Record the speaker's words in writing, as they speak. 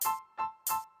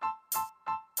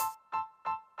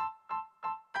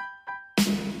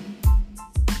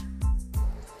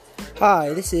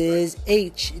Hi, this is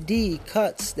HD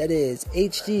Cuts. That is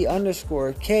HD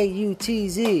underscore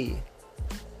KUTZ.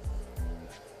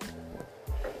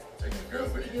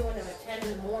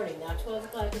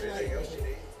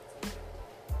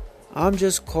 I'm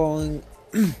just calling.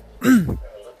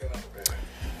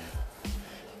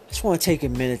 Just want to take a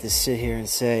minute to sit here and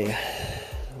say,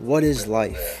 what is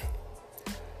life?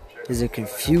 Is it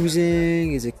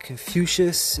confusing? Is it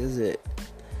Confucius? Is it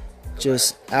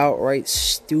just outright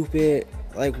stupid?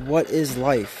 Like, what is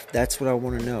life? That's what I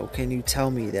want to know. Can you tell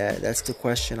me that? That's the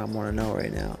question I want to know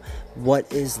right now.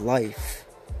 What is life?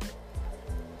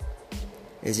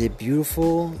 Is it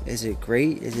beautiful? Is it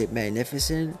great? Is it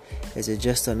magnificent? Is it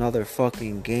just another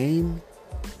fucking game?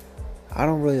 I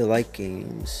don't really like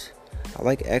games. I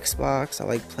like Xbox. I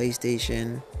like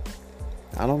PlayStation.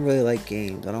 I don't really like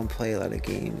games. I don't play a lot of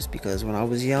games because when I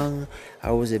was young,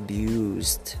 I was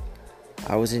abused.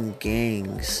 I was in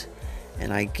gangs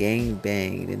and I gang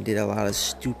banged and did a lot of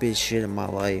stupid shit in my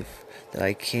life that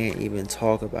I can't even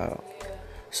talk about.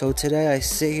 So today I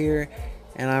sit here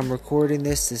and I'm recording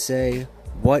this to say,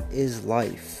 what is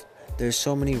life? There's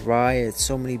so many riots,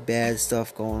 so many bad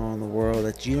stuff going on in the world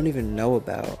that you don't even know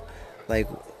about. Like,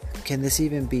 can this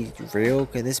even be real?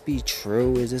 Can this be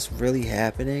true? Is this really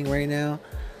happening right now?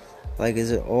 Like,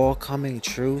 is it all coming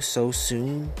true so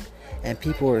soon? And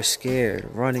people are scared,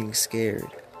 running scared.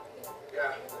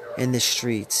 In the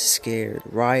streets, scared.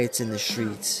 Riots in the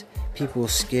streets. People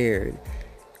scared.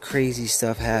 Crazy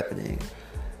stuff happening.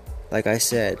 Like I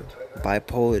said,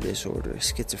 bipolar disorder,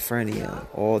 schizophrenia,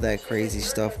 all that crazy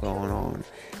stuff going on.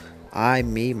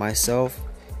 Myself,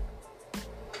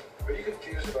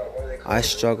 I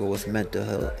struggle with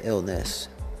mental illness.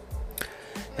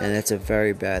 And it's a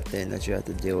very bad thing that you have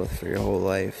to deal with for your whole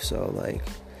life. So, like,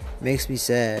 it makes me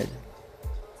sad.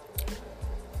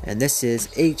 And this is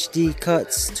HD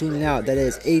Cuts tuning out. That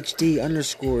is HD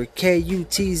underscore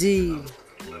KUTZ.